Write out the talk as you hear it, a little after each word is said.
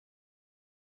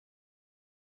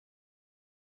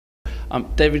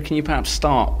David, can you perhaps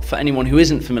start, for anyone who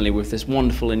isn't familiar with this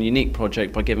wonderful and unique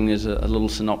project, by giving us a little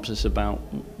synopsis about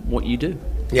what you do?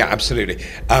 Yeah, absolutely.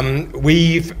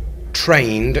 We've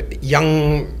trained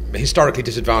young, historically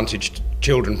disadvantaged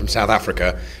children from South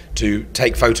Africa to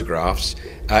take photographs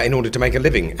in order to make a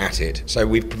living at it. So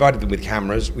we've provided them with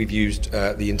cameras. We've used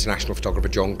the international photographer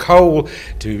John Cole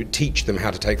to teach them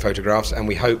how to take photographs, and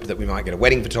we hope that we might get a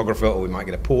wedding photographer or we might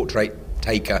get a portrait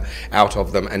taker out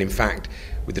of them. And in fact,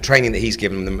 with the training that he's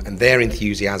given them and their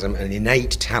enthusiasm and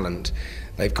innate talent,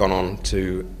 they've gone on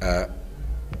to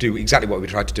do exactly what we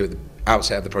tried to do at the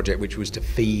outset of the project, which was to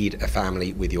feed a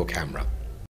family with your camera.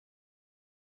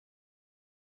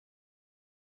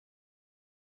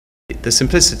 The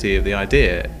simplicity of the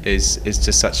idea is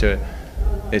just such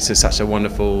a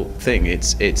wonderful thing.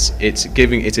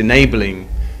 It's enabling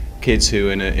kids who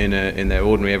in their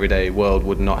ordinary everyday world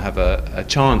would not have a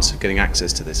chance of getting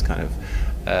access to this kind of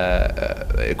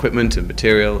equipment and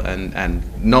material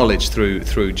and knowledge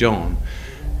through John,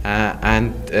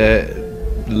 and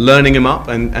learning them up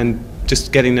and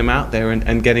just getting them out there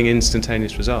and getting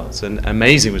instantaneous results and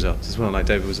amazing results as well, like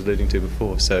David was alluding to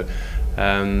before. So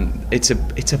it's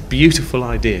a beautiful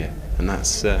idea, and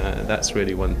that's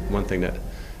really one thing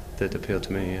that appealed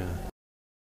to me.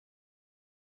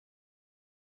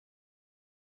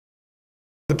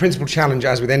 The principal challenge,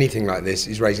 as with anything like this,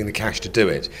 is raising the cash to do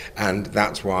it, and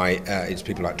that's why it's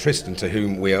people like Tristan to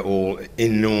whom we are all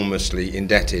enormously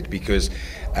indebted, because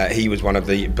he was one of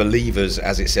the believers,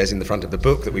 as it says in the front of the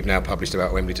book that we've now published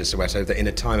about Wembley to Soweto, that in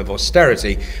a time of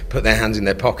austerity put their hands in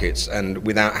their pockets, and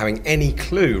without having any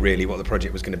clue really what the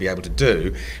project was going to be able to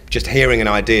do, just hearing an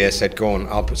idea said, go on,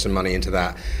 I'll put some money into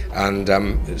that.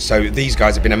 And so these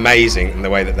guys have been amazing in the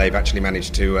way that they've actually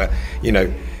managed to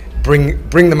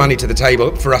bring the money to the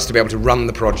table for us to be able to run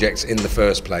the projects in the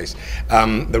first place.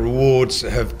 The rewards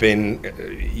have been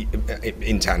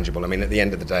intangible. I mean, at the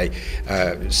end of the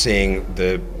day, seeing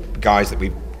the guys that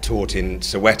we've taught in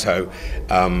Soweto,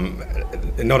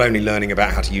 not only learning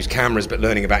about how to use cameras, but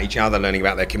learning about each other, learning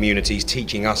about their communities,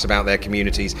 teaching us about their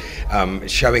communities,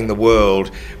 showing the world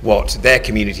what their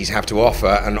communities have to offer.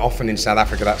 And often in South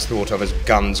Africa that's thought of as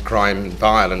guns, crime and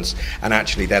violence, and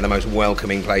actually they're the most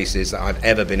welcoming places that I've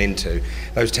ever been into.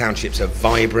 Those townships are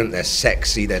vibrant, they're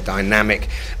sexy, they're dynamic,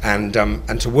 and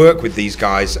to work with these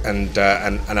guys and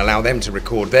allow them to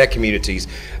record their communities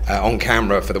on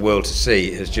camera for the world to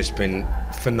see has just been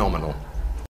phenomenal.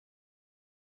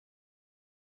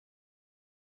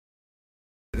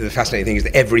 The fascinating thing is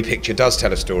that every picture does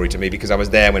tell a story to me, because I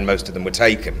was there when most of them were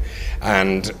taken,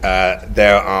 and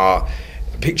there are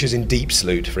pictures in Deep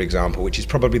Sloot, for example, which is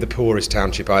probably the poorest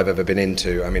township I've ever been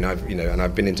into. I mean,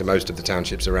 I've been into most of the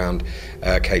townships around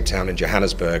Cape Town and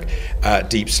Johannesburg.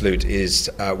 Deep Sloot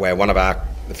is where one of our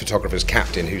photographers,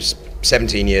 Captain, who's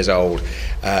 17 years old,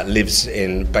 lives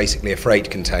in basically a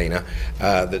freight container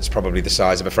that's probably the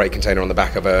size of a freight container on the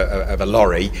back of a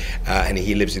lorry, and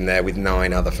he lives in there with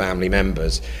 9 other family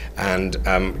members. And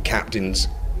Captain's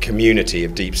community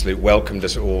of Deep Sloot welcomed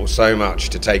us all so much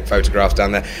to take photographs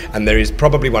down there, and there is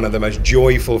probably one of the most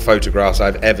joyful photographs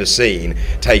I've ever seen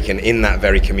taken in that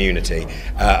very community,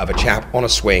 of a chap on a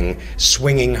swing,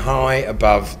 swinging high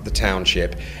above the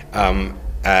township,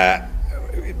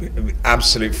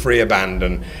 absolute free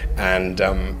abandon, and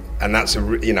that's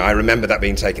I remember that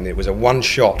being taken. It was a one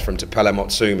shot from Tapela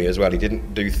Motsumi as well. He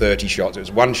didn't do 30 shots. It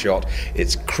was one shot.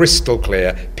 It's crystal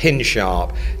clear, pin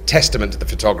sharp, testament to the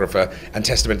photographer and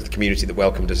testament to the community that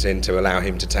welcomed us in to allow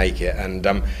him to take it, and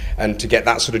to get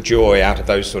that sort of joy out of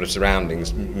those sort of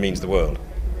surroundings means the world.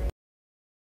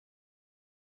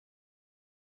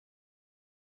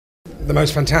 The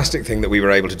most fantastic thing that we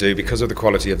were able to do, because of the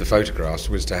quality of the photographs,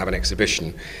 was to have an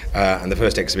exhibition. And the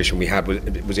first exhibition we had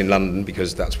was in London,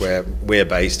 because that's where we're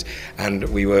based. And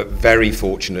we were very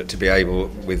fortunate to be able,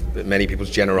 with many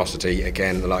people's generosity,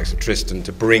 again, the likes of Tristan,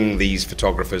 to bring these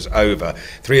photographers over.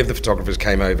 3 of the photographers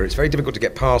came over. It's very difficult to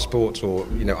get passports or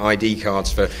ID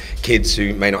cards for kids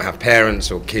who may not have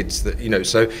parents, or kids that,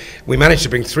 so we managed to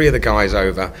bring 3 of the guys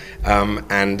over,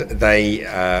 and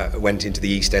they went into the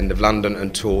East End of London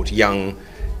and taught young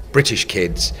British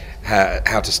kids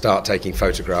how to start taking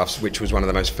photographs, which was one of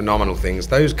the most phenomenal things.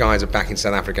 Those guys are back in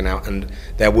South Africa now, and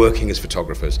they're working as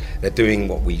photographers. They're doing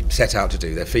what we set out to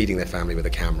do. They're feeding their family with a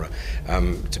camera.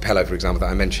 Tapela, for example, that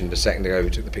I mentioned a second ago, who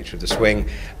took the picture of the swing,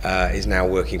 is now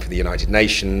working for the United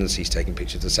Nations. He's taking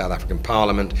pictures of the South African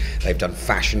Parliament. They've done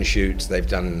fashion shoots. They've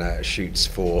done shoots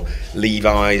for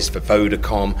Levi's, for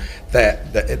Vodacom.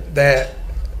 They're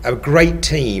a great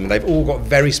team. They've all got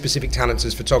very specific talents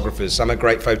as photographers. Some are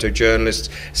great photojournalists,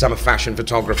 some are fashion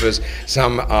photographers,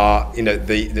 some are, you know,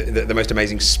 the most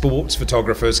amazing sports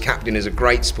photographers. Captain is a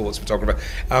great sports photographer,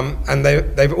 and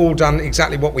they've all done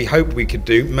exactly what we hoped we could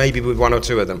do, maybe with one or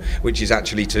two of them, which is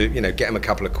actually to, you know, get them a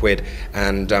couple of quid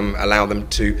and allow them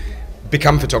to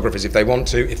become photographers if they want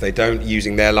to. If they don't,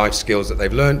 using their life skills that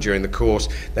they've learned during the course,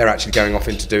 they're actually going off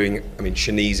into doing, I mean,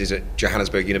 Shanice is at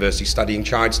Johannesburg University studying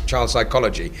child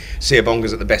psychology.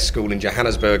 Siabonga's at the best school in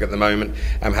Johannesburg at the moment,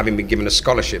 having been given a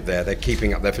scholarship there. They're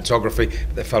keeping up their photography,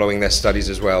 but they're following their studies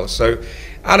as well. So,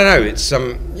 I don't know, it's,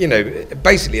 you know,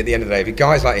 basically at the end of the day, if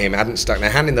guys like him hadn't stuck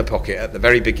their hand in the pocket at the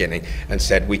very beginning and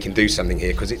said, we can do something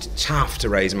here, because it's tough to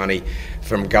raise money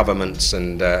from governments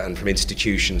and from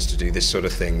institutions to do this sort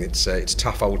of thing. It's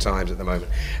tough old times at the moment,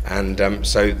 and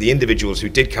so the individuals who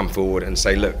did come forward and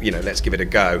say, look, you know, let's give it a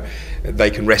go, they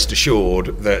can rest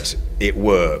assured that it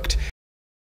worked.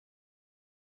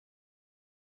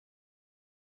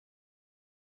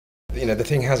 You know, the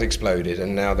thing has exploded,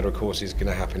 and now there are courses going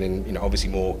to happen in, you know, obviously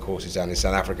more courses down in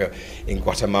South Africa, in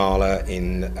Guatemala,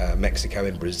 in Mexico,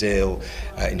 in Brazil,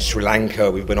 in Sri Lanka.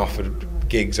 We've been offered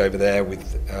gigs over there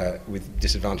with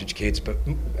disadvantaged kids, but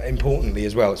importantly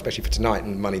as well, especially for tonight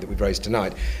and money that we've raised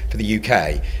tonight, for the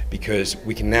UK, because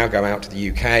we can now go out to the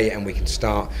UK and we can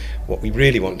start what we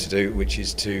really want to do, which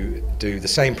is to do the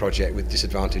same project with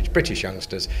disadvantaged British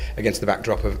youngsters against the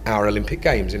backdrop of our Olympic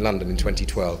Games in London in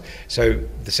 2012. So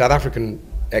the South African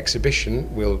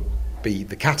exhibition will be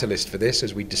the catalyst for this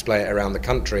as we display it around the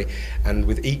country, and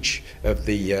with each of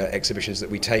the exhibitions that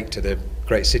we take to the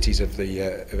great cities of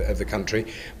the country,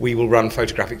 we will run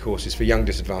photographic courses for young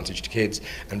disadvantaged kids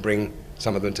and bring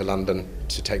some of them to London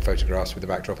to take photographs with the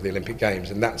backdrop of the Olympic Games.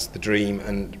 And that's the dream,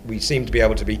 and we seem to be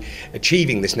able to be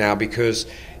achieving this now because,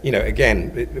 you know,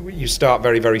 again, you start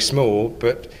very, very small,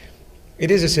 but it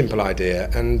is a simple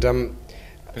idea, and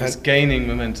it's gaining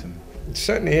momentum. It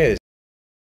certainly is.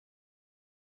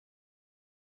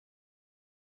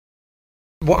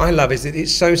 What I love is that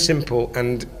it's so simple,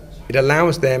 and it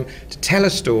allows them to tell a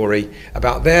story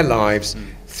about their lives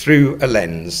through a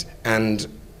lens, and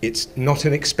it's not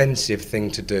an expensive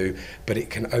thing to do, but it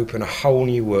can open a whole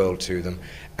new world to them,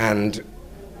 and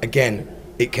again,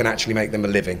 it can actually make them a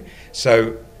living.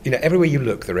 So, you know, everywhere you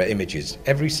look there are images.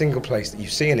 Every single place that you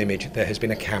see an image, there has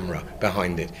been a camera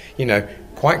behind it. You know,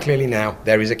 quite clearly now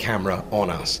there is a camera on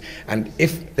us, and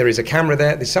if there is a camera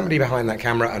there, there's somebody behind that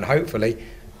camera, and hopefully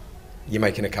you're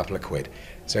making a couple of quid.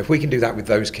 So if we can do that with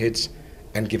those kids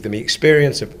and give them the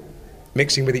experience of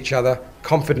mixing with each other,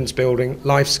 confidence building,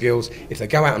 life skills, if they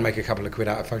go out and make a couple of quid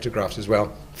out of photographs as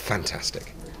well,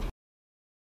 fantastic.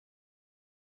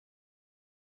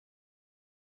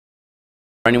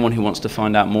 For anyone who wants to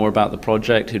find out more about the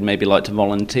project, who'd maybe like to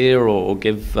volunteer or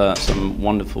give some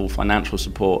wonderful financial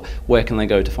support, where can they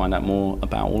go to find out more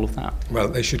about all of that? Well,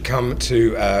 they should come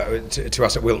to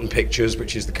us at Wilton Pictures,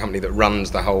 which is the company that runs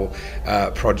the whole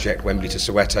project, Wembley to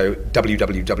Soweto,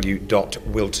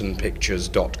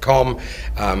 www.wiltonpictures.com,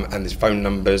 and there's phone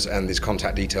numbers and there's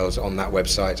contact details on that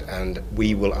website, and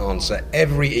we will answer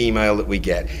every email that we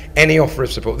get, any offer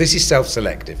of support. This is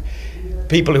self-selective.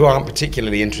 People who aren't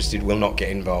particularly interested will not get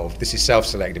involved. This is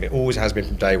self-selective. It always has been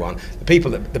from day one.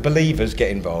 The believers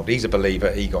get involved. He's a believer,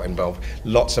 he got involved.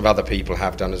 Lots of other people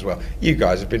have done as well. You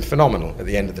guys have been phenomenal at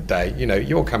the end of the day. You know,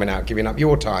 you're coming out, giving up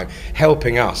your time,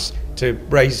 helping us to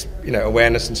raise, you know,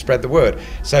 awareness and spread the word.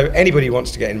 So anybody who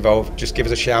wants to get involved, just give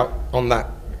us a shout on that,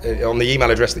 on the email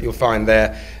address that you'll find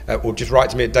there, or just write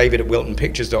to me at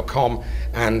david@wiltonpictures.com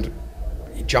and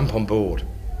jump on board.